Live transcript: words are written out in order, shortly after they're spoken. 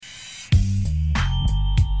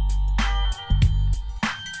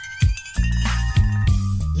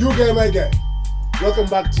You guy, my guy. Welcome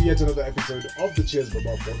back to yet another episode of the Cheers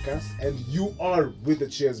Baba podcast. And you are with the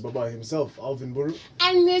Cheers Baba himself, Alvin Buru.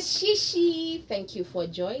 And Miss Shishi. Thank you for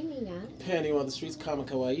joining us. Penny on the streets, kama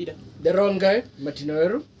kawaida. The wrong guy,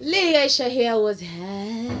 Matinoeru. Lady Aisha here was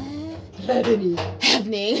happening.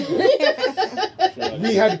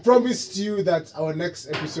 We had promised you that our next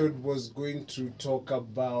episode was going to talk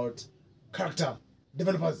about character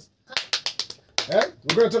developers. We're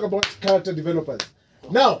going to talk about character developers.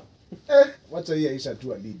 Now, what's a year Aisha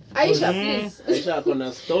to a lead? Aisha, please. Aisha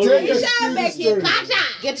kona story. Take us Aisha, through the make story. it kata.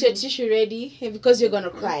 Get your tissue ready because you're going to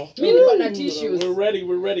cry. We're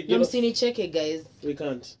ready. Give us. Check it, guys. We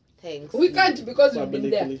can't. Thanks. We can't because we've been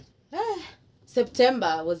there.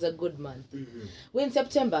 September was a good month. We're in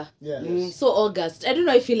September. Yeah. So August. I don't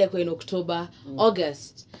know, I feel like we're in October.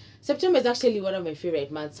 August. September is actually one of my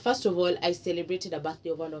favorite months. First of all, I celebrated a birthday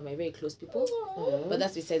of one of my very close people. But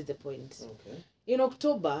that's besides the point. Okay. In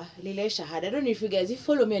October, Lilesha had, I don't know if you guys,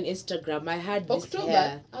 follow me on Instagram, I had this October,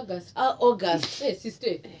 hair. August. August. Hey,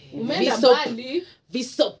 sister.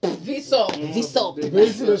 Visop. Very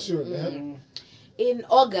serious show. In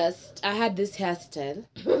August, I had this hairstyle.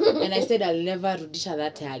 And I said I'll never rudisha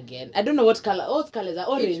that hair again. I don't know what color. What color is that?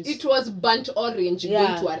 Orange. It was burnt orange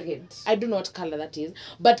Yeah. going to a red. I don't know what color that is.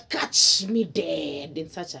 But catch me dead in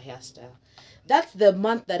such a hairstyle. That's the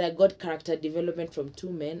month that I got character development from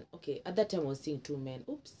two men. Okay, at that time I was seeing two men.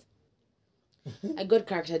 Oops. I got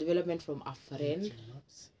character development from a friend.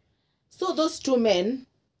 So those two men,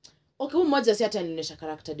 okay, mmoja si hata alinionyesha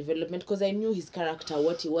character development because I knew his character,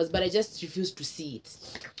 what he was, but I just refused to see it.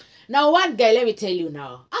 Now one guy, let me tell you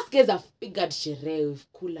now, us guys have figured sherehe, we've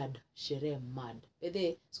cooled sherehe mad.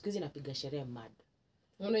 Bethe, siku hizi napiga sherehe mad.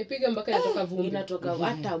 Unaipiga mpaka inatoka vumbi. Inatoka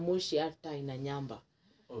hata moshi hata inanyamba.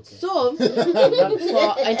 Okay. So,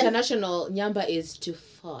 for international, nyamba is to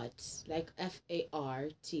fart, like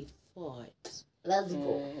F-A-R-T, fart. Let's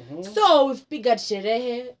go. So, we've figured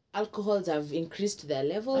sherehe, alcohols have increased their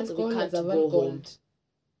levels, we can't go home.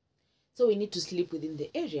 So, we need to sleep within the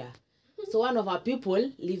area. So, one of our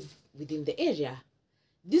people live within the area.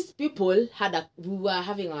 These people we were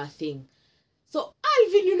having our thing. So,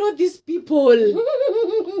 Alvin, you know these people.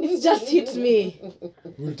 It just hit me.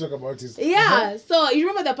 We'll talk about this. Yeah. So, you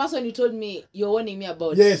remember the person you told me you're warning me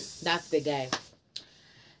about? Yes. That's the guy.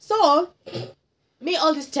 So, me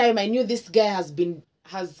all this time, I knew this guy has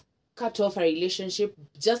cut off a relationship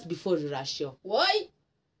just before Rurashio. Why?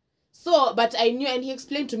 So, but I knew, and he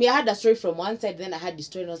explained to me, I had a story from one side, then I had the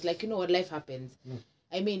story, and I was like, you know what, life happens.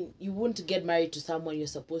 I mean, you wouldn't get married to someone you're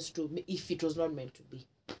supposed to if it was not meant to be.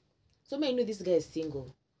 So I knew this guy is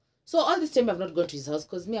single. So all this time I've not gone to his house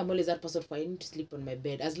because me, I'm always that person for I need to sleep on my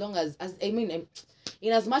bed. As long as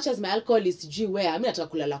in as much as my alcohol is where I mean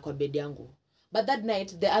atakulala kwa bed yangu. But that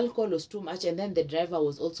night the alcohol was too much and then the driver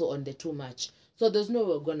was also on the too much. So there's no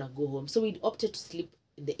way we're gonna go home. So we opted to sleep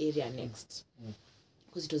in the area next.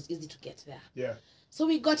 Because it was easy to get there. Yeah. So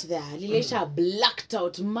we got there. Lilesha blacked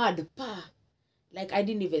out mad pa. Like, I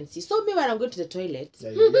didn't even see. So, me, when I'm going to the toilet... Yeah,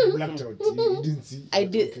 you blacked out. You didn't see. I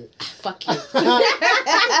did. Okay. Fuck you.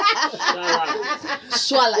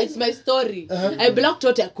 Shwala, it's my story. I blacked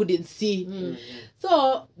out, I couldn't see.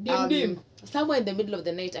 So, somewhere in the middle of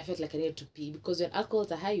the night, I felt like I needed to pee. Because when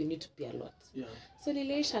alcohols are high, you need to pee a lot. Yeah. So,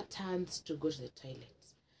 Lilesha turns to go to the toilet.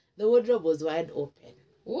 The wardrobe was wide open.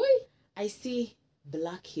 Why? I see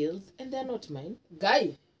black heels, and they're not mine.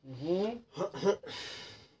 Guy.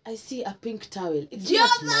 I see a pink towel. It's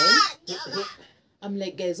not mine. I'm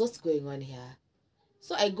like, guys, what's going on here?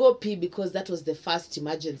 So I go pee because that was the first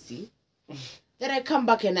emergency. Then I come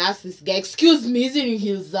back and ask this guy, excuse me, isn't your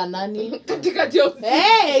heels Zanani?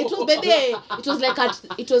 Hey, it was bedé.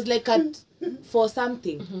 It was like a for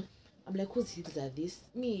something. I'm like, whose heels are this?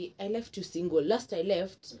 Me, I left you single. Last I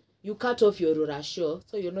left, you cut off your Rurashio,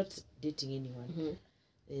 so you're not dating anyone.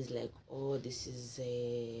 He's like, oh, this is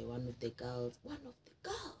one of the girls. One of the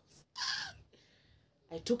girls.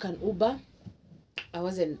 I took an Uber.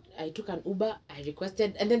 I took an Uber. I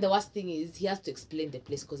requested. And then the worst thing is he has to explain the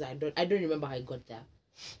place because I don't remember how I got there.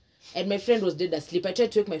 And my friend was dead asleep. I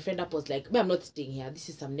tried to wake my friend up. I was like, I'm not staying here. This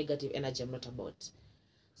is some negative energy I'm not about.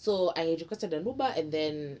 So I requested an Uber and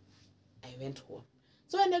then I went home.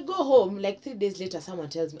 So when I go home, like 3 days later, someone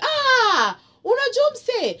tells me, unajua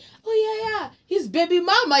mse? Oh yeah. His baby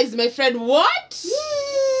mama is my friend. What?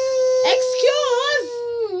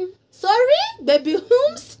 Excuse? Sorry? Baby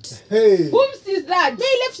whomst? Hey. Whomst is that?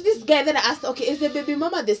 They left this guy. Then I asked, okay, is the baby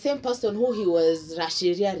mama the same person who he was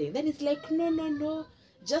rashiriaring? Then it's like, no.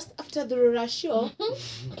 Just after the ratio.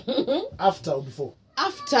 After or before?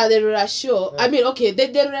 after the Rora show, I mean, okay, the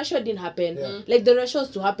Rora show didn't happen. Yeah. Like, the Rora show was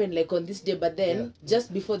to happen, like, on this day, but then,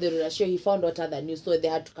 just before the Rora show, he found out other news, so they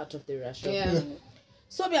had to cut off the Rora show. Yeah.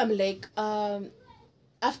 So me, I'm like,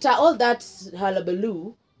 after all that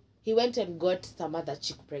hullabaloo, he went and got some other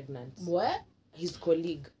chick pregnant. What? His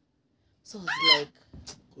colleague. So I was like,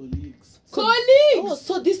 Colleagues. Colleagues. oh,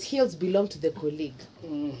 so these heels belong to the colleague.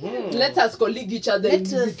 Let us colleague each other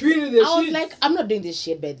Let us- between the I was sheets. like, I'm not doing this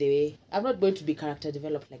shit, by the way. I'm not going to be character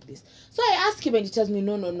developed like this. So I asked him and he tells me,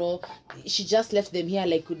 no. She just left them here.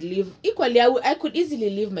 Like, could leave. Equally, I could easily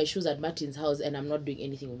leave my shoes at Martin's house and I'm not doing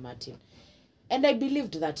anything with Martin. And I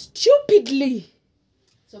believed that stupidly.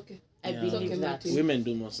 It's okay. I Yeah. believed Okay, that. Martin. Women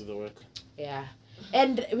do most of the work. Yeah.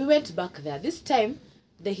 And we went back there. This time,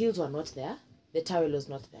 the heels were not there. The towel was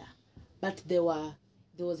not there. But there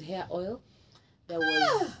was hair oil. There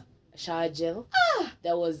was shower gel.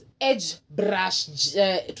 There was edge brush,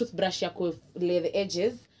 toothbrush ya lay the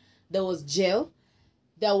edges. There was gel.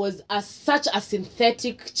 There was such a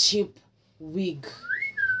synthetic cheap wig.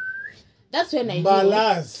 That's when I knew.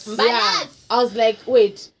 Balas. Yeah. I was like,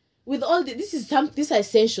 wait. With all these are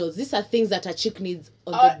essentials. These are things that a chick needs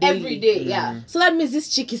on the daily. Every day, yeah. So that means this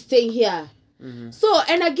chick is staying here. So,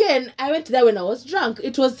 and again, I went there when I was drunk.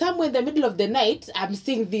 It was somewhere in the middle of the night. I'm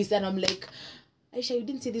seeing this and I'm like, Aisha, you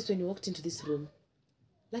didn't see this when you walked into this room.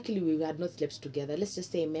 Luckily, we had not slept together. Let's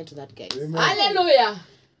just say amen to that, guys. Amen. Hallelujah.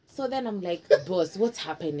 So then I'm like, boss, what's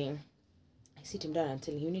happening? I sit him down and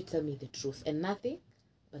tell him, you need to tell me the truth. And nothing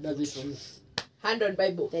but the truth. Hand on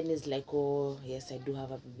Bible. Then he's like, oh, yes, I do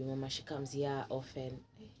have a baby mama. She comes here often.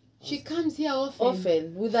 She comes here often.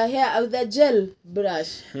 Often with a gel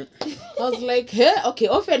brush. I was like, hey, okay,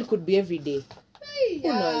 often could be every day. Who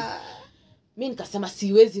knows? Mi nikasema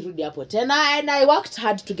siwezi rudi hapo tena, and I worked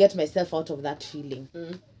hard to get myself out of that feeling.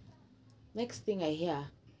 Next thing I hear,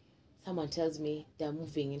 someone tells me they're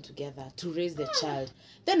moving in together to raise the child.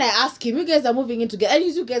 Then I ask him, you guys are moving in together, and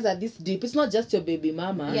you guys are this deep. It's not just your baby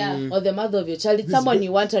mama or the mother of your child. It's This someone big-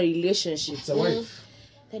 you want a relationship. It's a wife.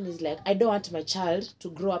 Then he's like, I don't want my child to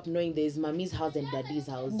grow up knowing there is mommy's house and daddy's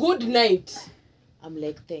house. Good night. I'm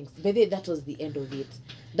like, thanks. But then that was the end of it.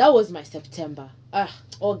 That was my September.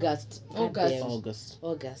 August. Goddamn. August.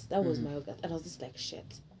 That was my August. And I was just like, shit.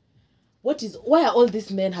 Why are all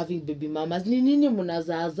these men having baby mamas? Ni nini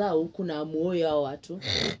munazaza huku na moyo hao watu?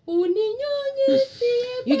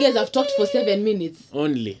 You guys have talked for 7 minutes.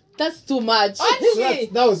 Only. That's too much. So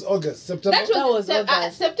that was August. September. That was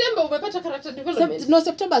August. September. Umepata character development.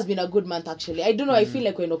 September has been a good month actually. I don't know. I feel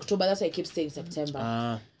like we're in October. That's why I keep saying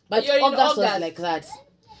September. But You're in August was August. like that.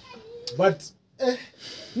 But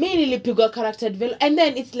Me nilipigwa character development, and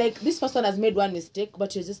then it's like this person has made one mistake,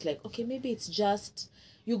 but you're just like, okay, maybe it's just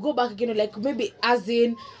you go back again, like maybe as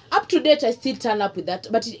in up to date I still turn up with that,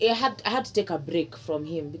 but I had to take a break from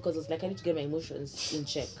him because it's like I need to get my emotions in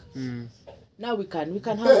check. Now we can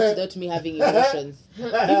hang out without me having emotions.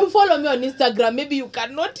 If you follow me on Instagram, maybe you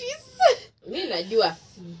can notice. Mi najua.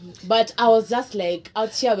 But I was just like,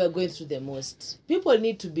 out here we're going through the most. People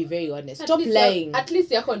need to be very honest. Stop lying. At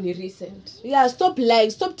least yako ni recent. Yeah, stop lying.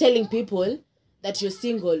 Stop telling people that you're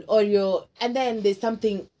single or and then there's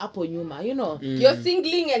something up on you, you know. You're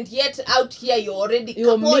singling and yet out here you're already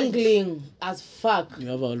You're coupled. mingling as fuck. You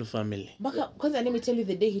have a whole family. Because let me tell you,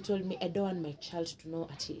 the day he told me, I don't want my child to know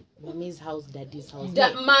at mommy's house, daddy's house.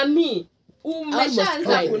 Mami. almost Umeshaanza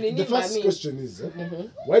cried. kunini the first mami. question is,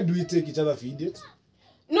 why do we take each other for idiots?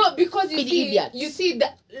 No, because Idiots. you see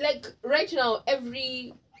that like right now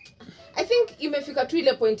I think imefika tu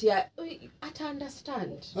ile point ya ata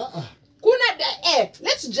understand.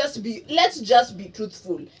 Let's just be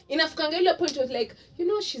truthful. Inafikanga ile point of like,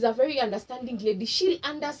 she's a very understanding lady. She'll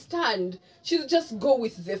understand. She'll just go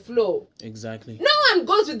with the flow. Exactly. No one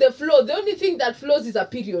goes with the flow. The only thing that flows is a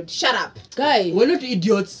period. Shut up. Guy, We're not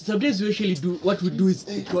idiots. Sometimes we actually do what we do is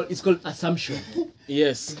it's called assumption.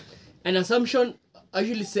 Yes. An assumption, I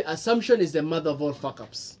usually say assumption is the mother of all fuck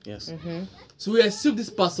ups. Yes. So we assume this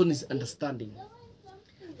person is understanding.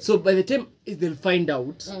 So by the time they'll find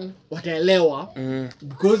out wataelewa,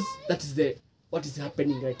 because that is what is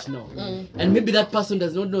happening right now. And maybe that person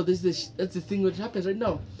does not know that's the thing that happens right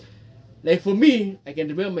now. Like for me, I can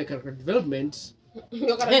remember my character development.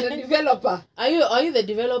 You're a developer. are you the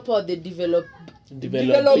developer or the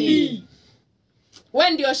Developee.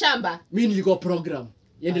 When ndio shamba? Mi nilikuwa program.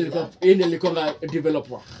 Yeye nilikuwa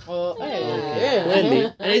developer. Oh, Really?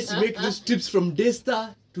 And I used to make those trips from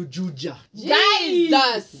Daystar to Juja.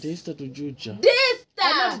 Jesus. Desta to Juja.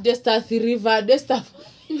 Not Desta River, Desta.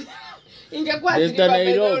 Ingekuwa There's Tripa the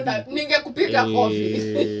Nairobi. Medonda, ningekupiga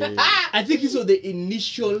coffee. I think this was the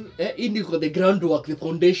initial, the groundwork, the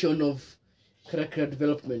foundation of character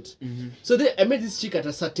development. So then I met this chick at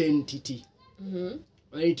a certain TT. And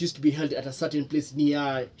it used to be held at a certain place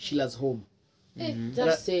near Sheila's home.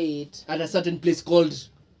 Just say it. At a certain place called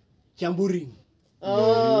Kiamburing.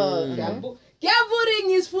 Oh,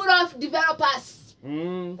 Kiamburing is full of developers.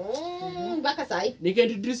 Mpaka sai.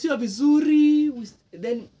 Nikaintroduce vizuri.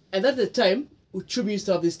 Then at that time, Uchumi used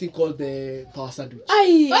to have this thing called the power sandwich.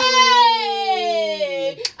 Hey!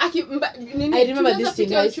 I remember this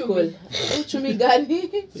in high school. Uchumi gani?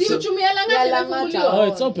 Si uchumi ya Lang'ata Ya imefunguliwa.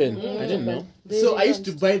 Oh, it's open. I didn't know. So I used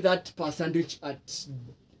to buy that power sandwich at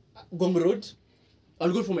Gong Road.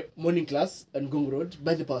 I'll go for my morning class and Gong Road,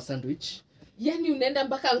 buy the power sandwich. Yani unaenda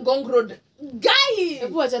mpaka Ngong Road. Guy!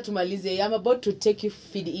 Hebu acha tumalize. I'm about to take you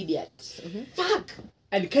feed idiot. Fuck.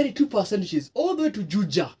 And carry 2 power sandwiches all the way to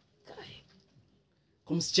Juja.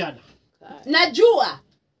 Kwa msichana. Najua.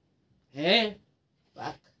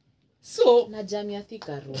 Fuck. So Na jam ya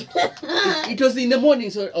Thika Road. it was in the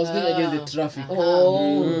morning, so I was going against the traffic.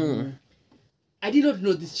 I did not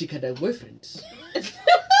know this chick had a boyfriend.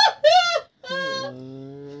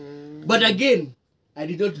 But again, I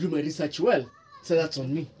did not do my research well, so that's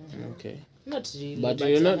on me. Okay. Not really. But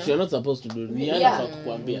you're not supposed to do it. Yeah.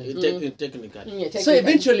 Technically. So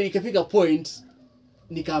eventually ikafika point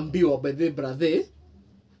nikaambiwa by the brother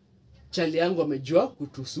chali yangu amejua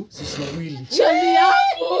kutusu sisi wawili. Chali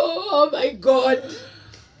yangu. Oh my god.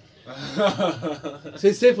 So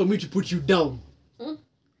it's safe for me to put you down.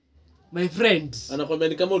 My friend. Anakwambia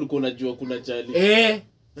ni kama ulikuwa unajua kuna chali.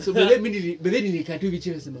 So bele nilikatu hivi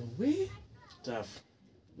chini nasema we Tough.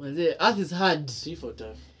 manze earth is hard. T for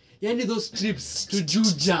tough. Yani those trips to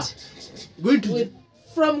Juja. Going to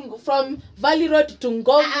From Valley Road to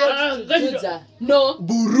Ngong Road to Juja. No.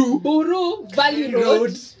 Buru Valley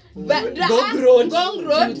Road. Gong Road. Gong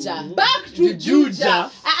Road. Juja. Back to Juja.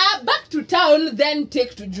 Juja. Back to town, then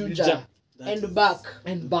take to Juja. And back.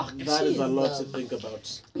 and back. That is a lot to think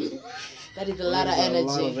about. That is a lot of A lot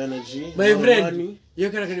energy. of energy. My lot of friend, money. you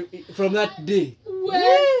can from that day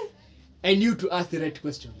Where? I knew to ask the right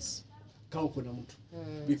questions. Kama kuna mtu.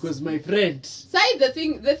 Because my friend, Sai, the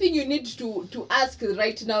thing you need to ask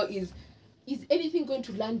right now is anything going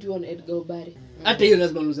to land you on Edgar Obare? hata hiyo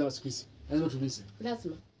lazima uliza siku hizi. Lazima tuulize.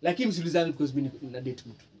 Lazima. Lakini msiulizane because mimi na date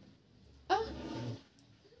mtu. Ah.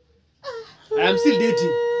 I am still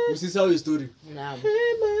dating. Usisahau your story. Now,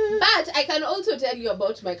 But I can also tell you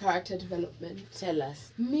about my character development. tell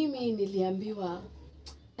us. Mimi niliambiwa.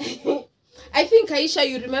 I think Aisha,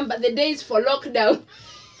 you remember the days for lockdown.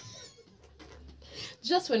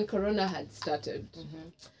 Just when Corona had started.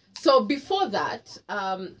 So before that,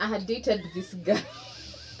 I had dated this guy.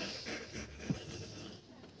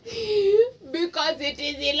 Because it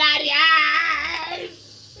is hilarious.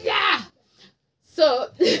 Yeah. So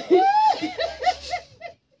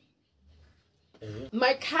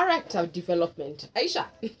my character development. Aisha.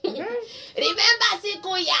 Remember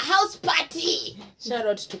siku ya house party? Shout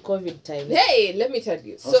out to COVID time. Hey, let me tell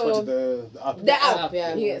you. House So party, the app. the app,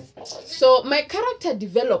 yeah. yes. So my character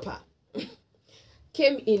developer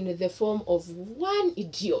came in the form of one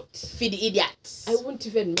idiot. Feed idiots. I won't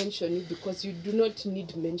even mention it because you do not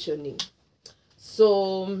need mentioning.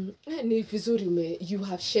 So ni vizuri you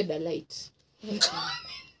have shed a light.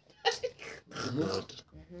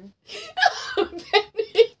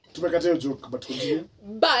 Tumekata hiyo joke, but continue.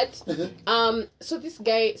 But so this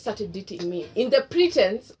guy started dating me in the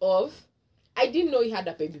pretense of I didn't know he had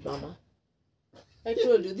a baby mama. I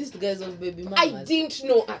told you, this guy's of baby mamas. I didn't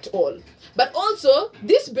know at all. But also,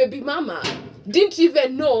 this baby mama didn't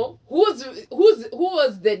even know who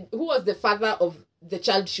was the father of the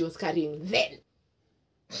child she was carrying then.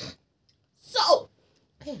 So,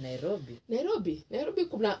 Hey, Nairobi. Nairobi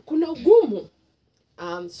kuna ugumu.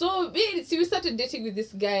 So we started dating with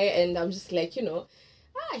this guy and I'm just like,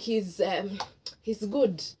 he's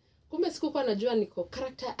good. Kumbe sikuwa najua niko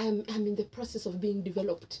character. I'm in the process of being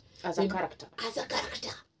developed As a character.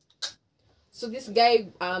 So this guy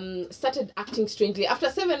started acting strangely after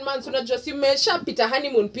 7 months. Unajua si umeshapita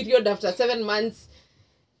honeymoon period. After 7 months,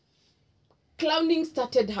 clowning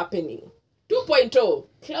started happening. 2.0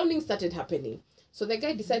 clowning started happening. So the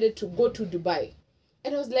guy decided to go to Dubai.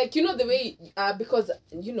 And I was like, the way, because,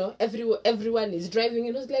 everyone is driving.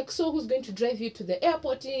 And I was like, so who's going to drive you to the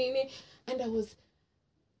airport? And I was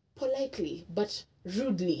politely but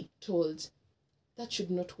rudely told, that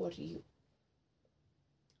should not worry you.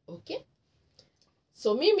 Okay?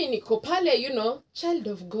 So mimi niko pale, child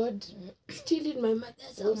of God, still in my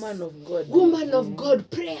mother's house. Woman of God. Woman of God,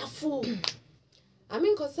 prayerful.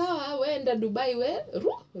 Niko sawa, weenda Dubai,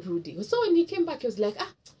 rudi. So when he came back, he was like,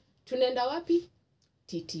 tunaenda wapi?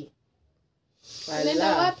 TT.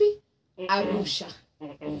 Tunaenda wapi? Arusha.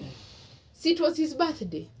 See, it was his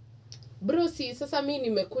birthday. Bro, see, sasa mi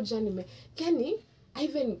nimekuja yani, I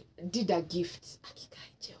even did a gift.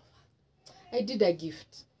 I did a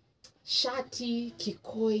gift. Shati,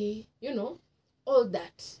 kikoi, you know, all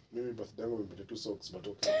that. Maybe birthday yangu nimepata 2 socks, but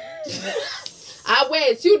okay.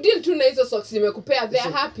 Wait, you deal tu na hizo socks nimekupea, they're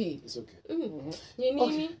okay. Happy. It's okay.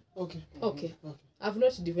 Nini? Okay. I've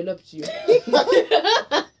not developed you.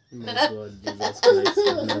 My God, Jesus Christ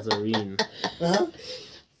of Nazarene.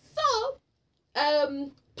 So,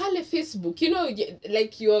 pale Facebook, you know,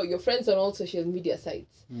 like your friends on all social media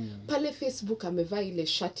sites. Pale Facebook amevaa ile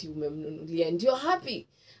shati umemnunulia and you're happy.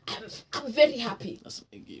 I'm very happy. That's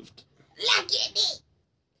my gift. Lakini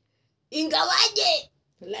ingawaje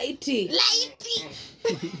Lighty.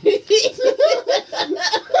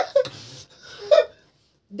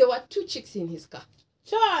 There were 2 chicks in his car.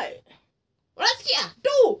 Chai. Unasikia?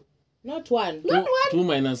 2. Not one. Not one. 2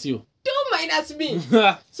 minus you. 2 minus me.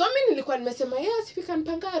 So mimi nilikuwa nimesema yes, we can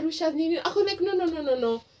panga Arusha nini. Ako like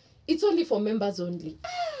no. It's only for members only.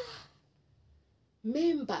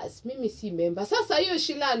 Members, mimi si member. Sasa hiyo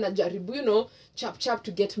Sheila anajaribu, you know, chap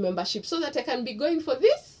to get membership so that I can be going for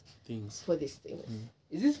this Things. for these things.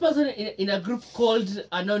 Is this person in a group called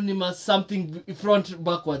Anonymous something front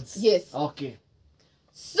backwards? Yes. Okay.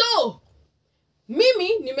 So,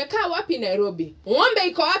 mimi nimekaa wapi Nairobi? Ng'ombe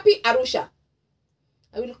iko wapi Arusha?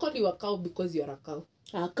 I will call you a cow because you're a cow.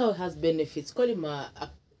 A cow has benefits. Call him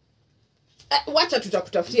a Wacha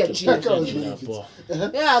tutakutafutia jina.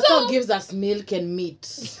 yeah, a cow gives us milk and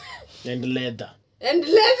meat. And leather. And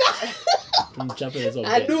leather. Tumchape hizo.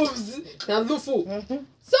 And hooves. Na dhufu.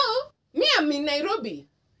 So, me I'm in Nairobi.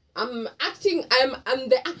 I'm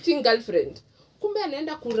the acting girlfriend. Kumbe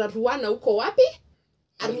anaenda kuraruana huko wapi?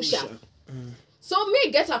 Arusha. So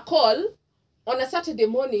me get a call on a Saturday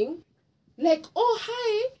morning like, "Oh,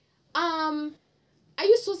 hi. Are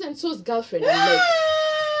you so and so's girlfriend?" I'm like,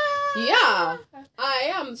 "Yeah,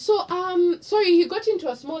 I am." So sorry, he got into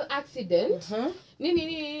a small accident.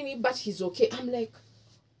 Nini, but he's okay. I'm like,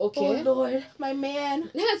 okay. Oh Lord, my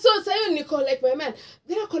man. Yeah, so sayo Nico like my man.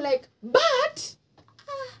 Then I call like, but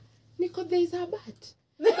Nico, there is a but.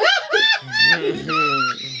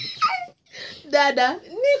 Dada.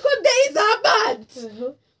 Nico, there is a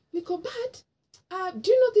but. Nico, but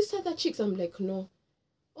do you know these other chicks? I'm like, no.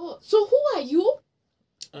 Oh, so who are you?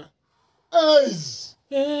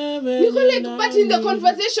 Nico, like, but in the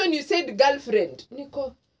conversation you said girlfriend.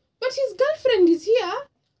 Nico, but his girlfriend is here.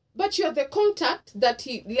 But you're the contact that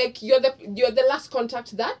he, like, you're the last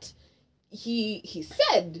contact that he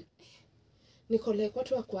said. Nico, like,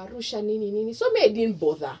 watu wa kuarusha nini. So me, I didn't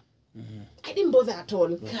bother. I didn't bother at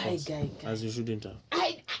all. Guy. As you shouldn't have.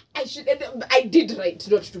 I did right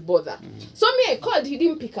not to bother. So me, I called, he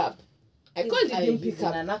didn't pick up. He didn't pick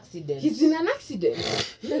up. He's in an accident. He's in an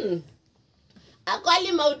accident.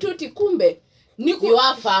 Akali maututi kumbe.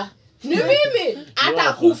 Yuafa. Ni mimi.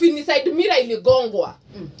 Hata kufi ni side mirror iligongwa.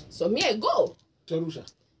 So me, I go. Arusha.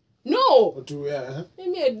 No. Yeah.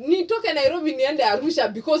 Nitoke Nairobi niende Arusha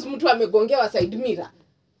because mtu amegongewa side mirror.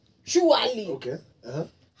 Surely. Okay.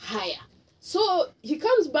 Haya. So he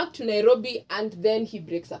comes back to Nairobi and then he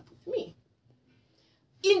breaks up with me.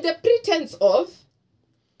 In the pretense of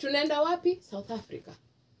tunaenda wapi? South Africa.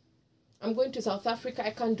 I'm going to South Africa.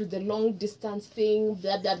 I can't do the long distance thing.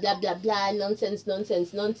 Blah, blah, blah, blah, blah. Nonsense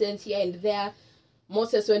here and there.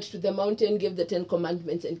 Moses went to the mountain, gave the 10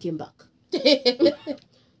 commandments and came back.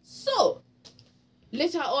 So,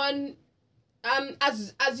 later on,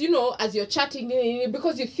 as you know, as you're chatting,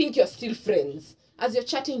 because you think you're still friends, as you're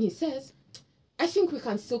chatting, he says, I think we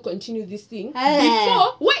can still continue this thing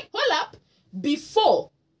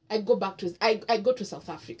before I go back to, I go to South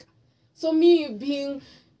Africa. So me being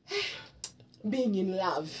in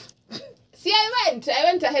love. See, I went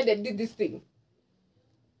ahead and did this thing.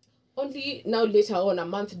 Only now later on, a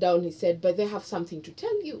month down, he said, but they have something to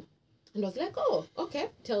tell you. And I was like, oh, okay,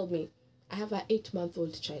 tell me. I have an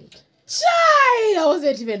 8-month-old child. Chai! I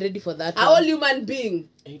wasn't even ready for that. A whole human being.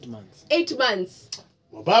 8 months. 8 months.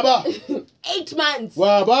 Baba. 8 months.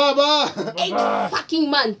 Wa baba. 8 fucking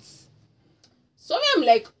months. So I'm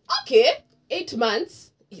like, okay, 8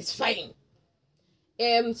 months is fine.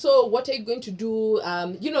 So what are you going to do?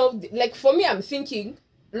 You know, like for me, I'm thinking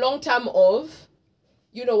long term of,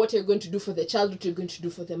 you know, what you're going to do for the child, what you're going to do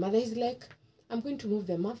for the mother. He's like, I'm going to move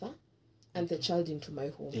the mother and the child into my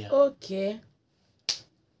home. Yeah. Okay.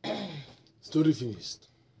 Story finished.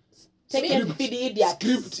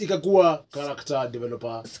 Script ikakuwa character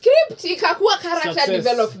developer. Script ikakuwa character Success.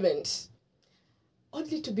 development.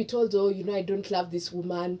 Only to be told, oh, you know, I don't love this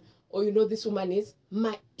woman. Or, you know, this woman is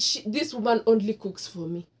this woman only cooks for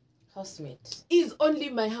me. Housemate. is only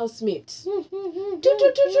my housemate. Tu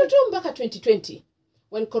mpaka 2020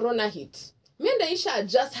 when corona hit. Me and Aisha are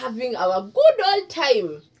just having our good old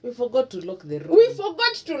time. We forgot to lock the room. We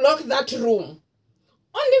forgot to lock that room.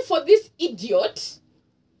 Only for this idiot.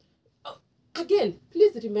 Again,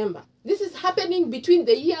 please remember, this is happening between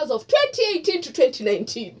the years of 2018 to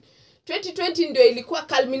 2019. 2020 ndio ilikuwa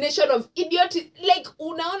culmination of idiot. Like,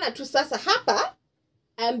 unaona tu sasa hapa,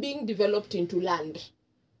 I am being developed into land.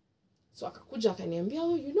 So akakuja akaniambia,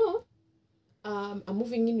 oh, you know, I'm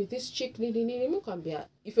moving in with this chick.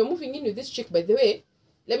 If you're moving in with this chick, by the way,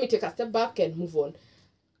 let me take a step back and move on.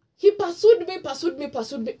 He pursued me. Me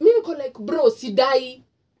niko like, bro, sidai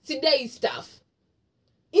stuff.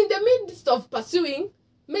 In the midst of pursuing,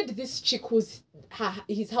 made this chick who's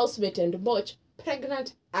his housemate and botch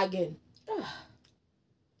pregnant again.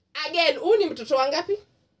 Again, uni mtoto wangapi?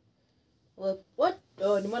 What?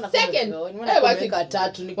 Oh, nimeona Second. wameweka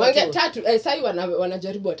tatu. Wange tatu. Sai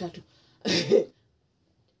wanajaribu watatu.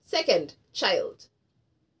 Second child.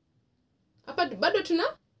 Hapa bado tuna?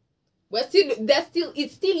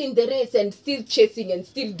 It's still in the race and still chasing and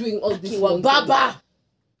still doing all this. Baba.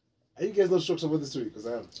 Are you guys not shocked about this story? Because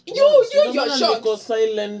I am. You're shocked. Because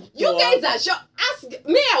silent. You guys are shocked. Ask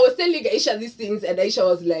me. I was telling Aisha these things, and Aisha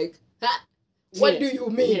was like, huh? What do you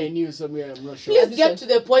mean? Yeah, I knew somewhere. I'm not sure. Please get to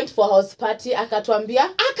the point for house party.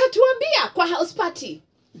 Akatuambia Kwa house party.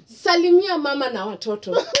 Salimia mama na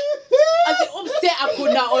watoto. as umse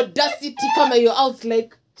akuna audacity kama you're out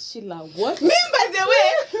like Sheila, what? Me, by the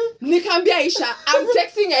way, nikambia Aisha, I'm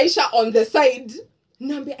texting Aisha on the side.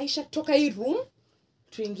 Nambia Aisha, toka hii room.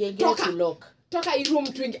 Tuingie Toka. to lock. Toka hii room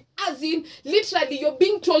tuingie. As in, literally, you're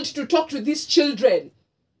being told to talk to these children.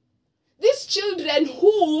 These children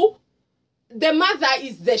who, the mother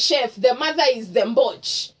is the chef, the mother is the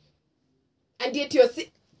mbotch. And yet you're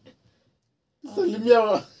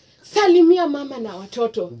Salimia mama na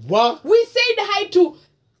watoto. What? We said hi to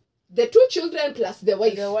the two children plus the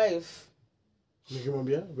wife. The wife.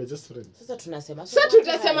 Nikimwambia, we're just friends. Sasa tunasema. Sasa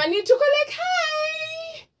tutasema ni tuko like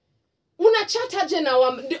hi. Una chat aje na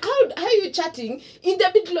how are you chatting in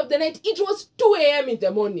the middle of the night? It was 2 a.m. in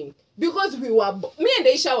the morning because me and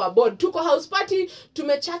Aisha were bored. Tuko house party,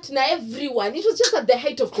 chat na everyone. It was just at the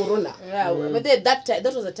height of corona. Yeah, but then that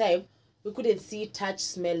was a time we couldn't see, touch,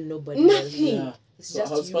 smell, nobody. Nothing. Yeah. It's So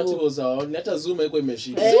just house you. party was on. Hata Zoom haikuwa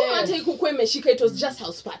imeshika. Zoom hata ikukuwa imeshika, it was just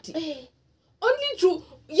house party. Only to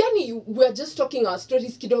yani we're just talking our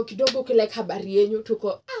stories kidogo like habari yenyu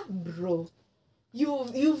tuko bro.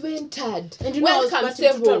 You've entered. And you know, welcome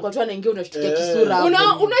Sebo. Tulikuwa tunaingia unashtukia kisura.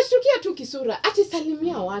 Unashtukia tu kisura. Ati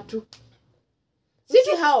salimia watu.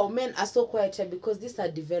 See how men are so quiet because these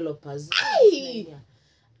are developers. Aye.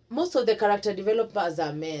 Most of the character developers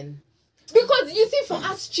are men. Because you see, for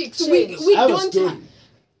us chicks, we I have a don't story. have.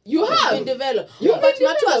 You Been have. developed. You've But been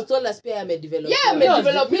Matu has developed. told us pia amedevelop. Yeah,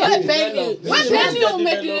 amedevelop. Penny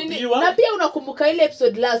Develop. na pia unakumbuka ile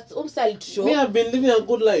episode last umsali tushow. Me have been living a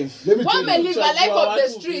good life. Let me tell Wame you. live a life of the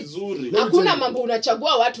Watu streets. vizuri. Hakuna mambo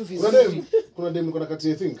unachagua watu vizuri. Kuna dem niko na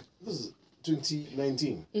kati, I think this is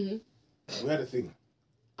 2019. We had a thing.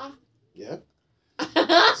 Yeah.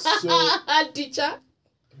 So Teacher.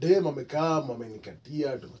 dem amekaa,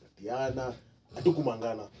 amenikatia, tumekatiana,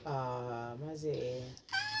 hatukumangana. Maze.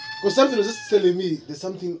 Because something was just telling me there's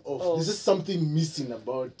something missing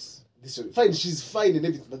about this show. Fine, she's fine and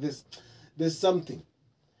everything, but there's something.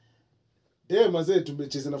 Dem maze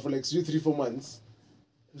tumechezana for like 3-4 months.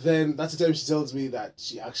 Then that's the time she tells me that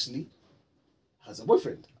she actually has a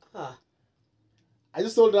boyfriend. I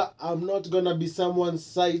just told her I'm not gonna be someone's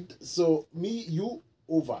side, so me, you,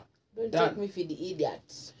 over. Don't Done. take me for the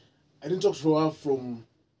idiot. I didn't talk to her from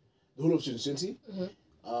the whole of 2020.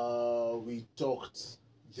 We talked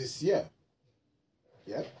this year.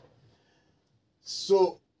 Yeah.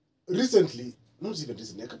 So recently, not even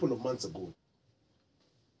recently, a couple of months ago,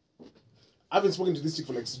 I haven't spoken to this chick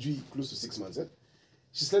for like close to 6 months.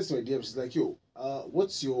 She slides to my DM. She's like, "Yo,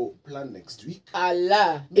 what's your plan next week?"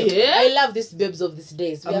 Allah. Yeah. I love these babes of these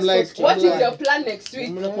days. We I'm are like- so What is like- your plan next week?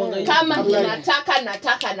 Mnakuanga Kama I'm like-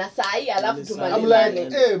 nataka na sahi alafu I'm like,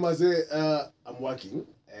 tumalizane. "Hey, Maze, I'm working.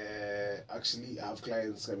 Actually, I have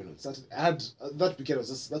clients coming on Saturday. I had that weekend was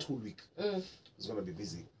just that whole week. I was gonna be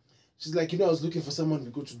busy." She's like, I was looking for someone. We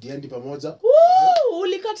go to Diandi pamoja. Woo!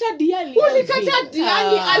 Ulikata Diani. Ulikata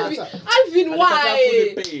Diani, Alvin,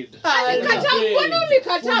 why? Alikata, mbona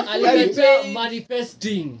ulikataa fully paid?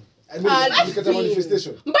 Manifesting. I mean, look at the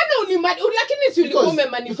manifestation. Mbona lakini si ulikuwa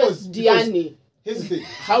umemanifest Diani. Here's the thing.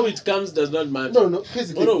 How it comes does not matter. No. Here's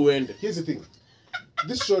the Bora thing. uende. Here's the thing.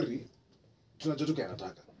 This story, tunajua tu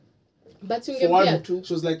anataka. But For ungempia one, tu.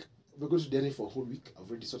 she was like, we're going to Diani for a whole week. I've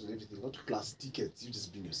already sorted everything. Not class tickets. You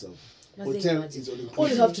just bring yourself. Nothing Hotel much. is all All you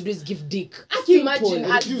inclusive. have to do is give dick. Just Simple.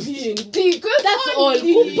 imagine Refused. dick. That's all.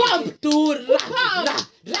 Kupump tu.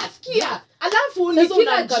 Nasikia. Alafu Sasa ni kila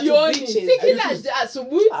unaamka tu jioni. bitches. Si kila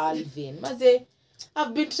asubuhi. Alvin, maze,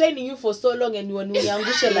 I've been training you for so long and you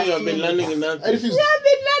uniangushe You last have been learning minute. nothing. I refused. I've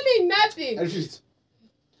been learning nothing. I refused.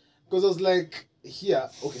 Because I was like, here,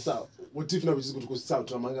 okay, so what if now we just go to South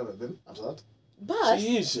to Amanga then after that? But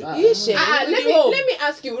Sheesh. Ishe, Let me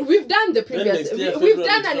ask you. We've done the previous. next year, We've February,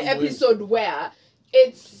 done an it's somewhere. episode where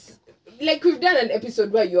it's like we've done an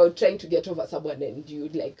episode where you're trying to get over someone and you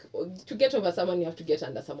like to get over someone you have to get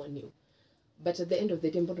under someone new. But at the end of the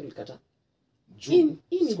day, mbona ulikata? June.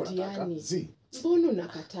 In Sikuwa nataka. Diani. See. Mbona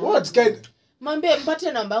unakata? What kind? Mwambie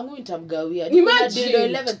mpate namba yangu nitamgawia. Imagine. Niko na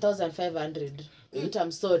dildo 11,500.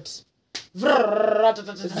 Nitamsort.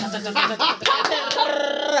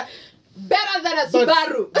 Better than a But,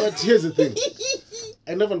 Subaru. but here's the thing.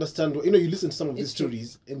 I never understand. You know, you listen to some of these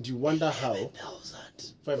stories and you wonder how.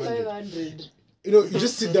 500. 500. You know, you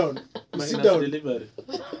just sit down. You sit Minus down. delivery.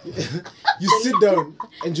 You sit down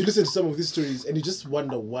and you listen to some of these stories and you just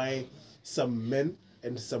wonder why some men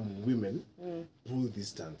and some women pull these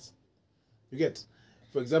stunts. You get,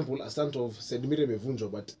 for example, a stunt of Sedmire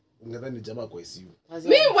Mevunjo, but ungadhani jamaa kwa ICU.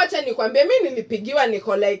 Mi wacha nikwambie, mi nilipigiwa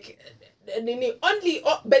niko like nini only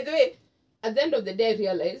by the way, at the end of the day I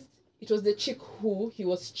realized it was the chick who he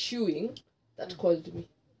was chewing that called me.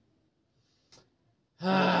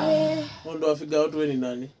 Ndo I figure out when ni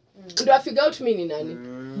nani. Do I figure out me ni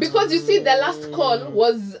nani? Because you see the last call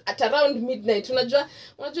was at around midnight. Unajua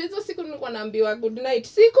hizo siku nilikuwa naambiwa good night.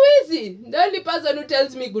 Siku hizi the only person who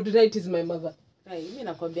tells me good night is my mother. Right, mimi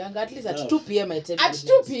nakwambianga at least at 2 p.m. I tell you. At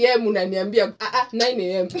 2 p.m. unaniambia 9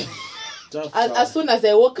 a.m. As soon as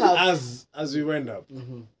I woke up. As we went up,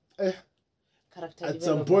 Character at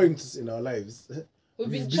some development. point in our lives, We've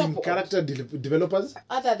we've been been character developers,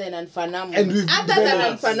 Other than Anfanamu. and we've Other than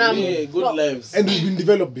developed, Anfanamu. Yeah, good No. lives. and we've been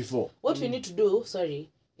developed before. What we need to do,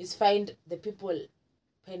 is find the people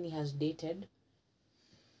Penny has dated.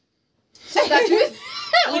 So that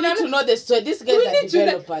We need to know the story. These guys we are need to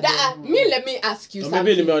developers. let me ask you Or something.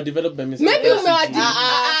 maybe nimewadevelop by mistake. Maybe Yes, umewadi indeed.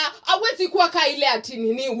 hawezi kuwa ka ile ati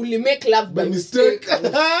nini uli make love by By mistake.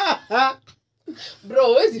 bro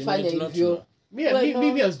huwezi You fanya might not hivyo know. Me,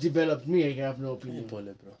 I was developed. Me, I have no opinion. Pole,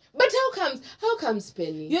 bro. but how comes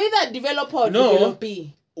Penny You're either a developer or No.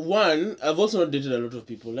 developee. One, I've also not dated a lot of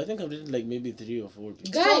people. I think I've dated like maybe 3 or 4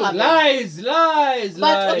 people. guys Lies.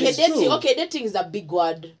 But okay, It's true. dating is a big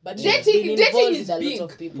word. But Dating- you've been dating involved is with a big.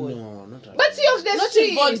 lot of people. No, not at but all. see of the Not street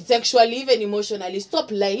involved sexually, even emotionally.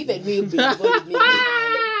 Stop lying. Even me, you've been involved with me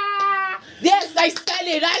emotionally. Yes, I said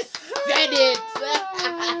it.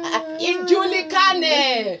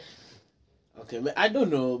 injulikane Okay, I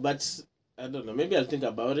don't know, but I don't know. Maybe I'll think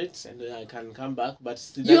about it and I can come back. But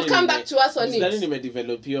you come back to us on Sidhani it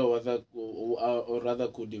nimedevelop hiyo or rather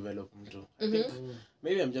could develop mtu. I think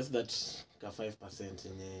maybe I'm just that ka 5%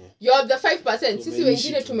 yenye. you're the 5% sisi Tumeishi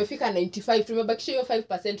wengine tu. tumefika 95 tumebakisha hiyo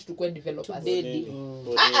 5% tukue developers Daddy.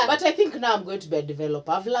 Pole. But I think now I'm going to be a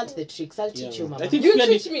developer. I've learned the tricks. I'll teach you, I mama. think You pia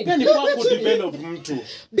teach ni- me. pia ni poa kudevelop mtu.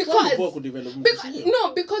 Because- Ni poa kudevelop mtu, because sio?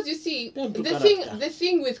 no because you see Don't do the character.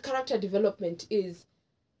 thing with character development is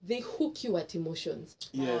they hook you at emotions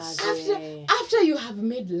Yes. after you have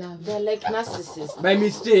made love They're like narcissists. By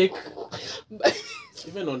mistake.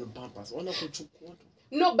 Even on purpose. Wana kuchukua.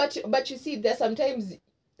 no but you see there's sometimes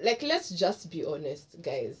like let's just be honest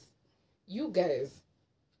guys you guys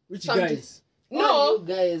Which Something- guys? no All you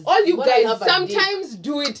guys. all you Wanna guys have a sometimes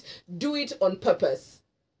do it on purpose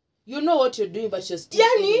You know what you're doing, but you're still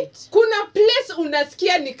in yani it. kuna place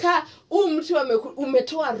unasikia nika mtu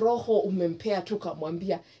umetoa roho umempea tu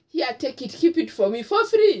kamwambia here take it keep it for me for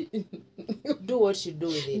free Do what you do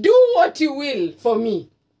with it. do what you will for me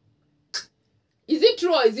is it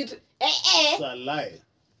true or is it It's a lie.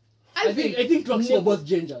 I think it works for both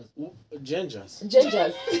genders. Gingers.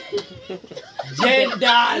 Gingers. You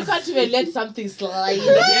Genders. can't even let something slide.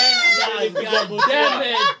 Genders. God damn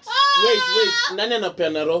it. Wait. Nani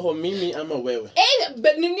anapeana roho, mimi ama wewe?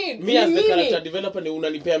 But nini Me as the mimi. character developer ni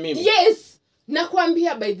unanipea mimi. Yes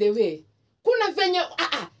nakwambia by the way kuna venye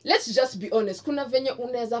let's just be honest kuna venye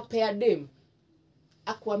unaweza pea dem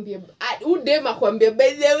akwambie dem akwambie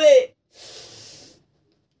by the way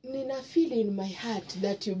nina feel in my heart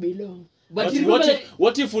that you belong But you remember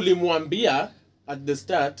what if ulimwambia at the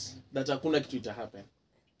start that hakuna kitu ita happen?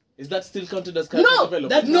 Is that still counted as character No,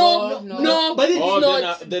 development? that- no but it's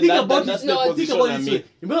not then think about that's it. the not. Think position about I'm it this in. way.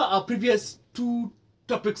 Remember our previous 2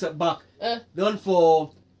 topics back? Uh. The one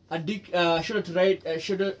for shoulder to ride,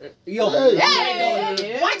 shoulder, yo.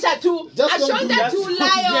 Hey, watch out to Just a don't do shoulder that. to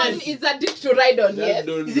lie on Yes. is a dick to ride on. Just Yes.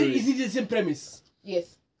 don't Is do it, it. is it the same premise? Yes.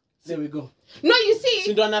 There we go. No, you see.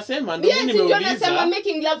 Si ndo anasema ndo Yes, mimi ndio nimeuliza. nasema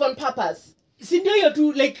making love on purpose. Sindio, you're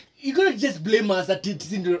too, like, you cannot just blame us at it,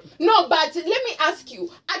 Sindio. No, but let me ask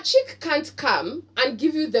you. A chick can't come and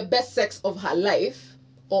give you the best sex of her life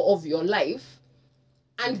or of your life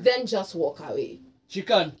and then just walk away. She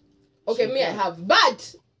can. Okay, She me can. I have.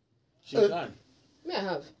 But She can. me I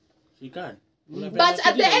have. She can. But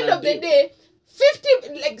at the end of the day,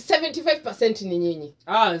 75% ni nyinyi.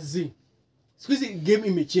 Z. Squeezy game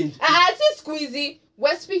imechange. See squeezy.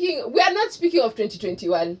 We are not speaking of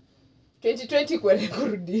 2021. 2020 kwele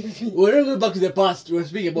kurudi hivi. We're not going back to the past. We're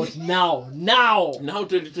speaking about now. Now. Now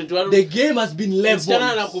 2021. The game has been Msichana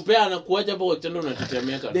leveled. anakupea anakuacha hapo kwa kitanda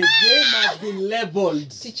unatetemeka. The game has been leveled.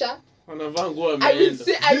 Teacher, Anavaa nguo I will ameenda.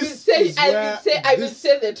 say I will This say is I will where say I will this-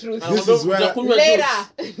 say the truth. This is where- Utakunywa Later.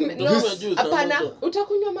 juice. No, Utakunywa juice na hapana, moto.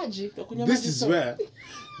 utakunywa maji. Utakunywa This maji is sawa. where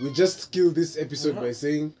we just kill this episode by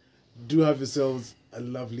saying, do have yourselves a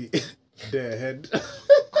lovely day ahead.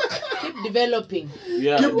 Keep developing.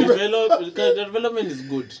 Yeah, development is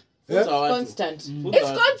good. Yeah. Funza watu. Constant. Funza It's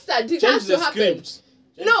watu. constant. It Change has the to happen. script.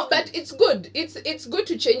 No, but it's good. It's good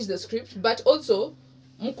to change the script, but also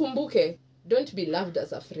mkumbuke, don't be loved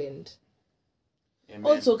as a friend. Amen.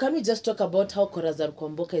 Also, can we just talk about how Corazon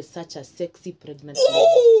Kwamboka is such a sexy pregnant?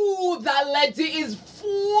 Ooh, that lady is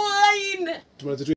fine. Tomorrow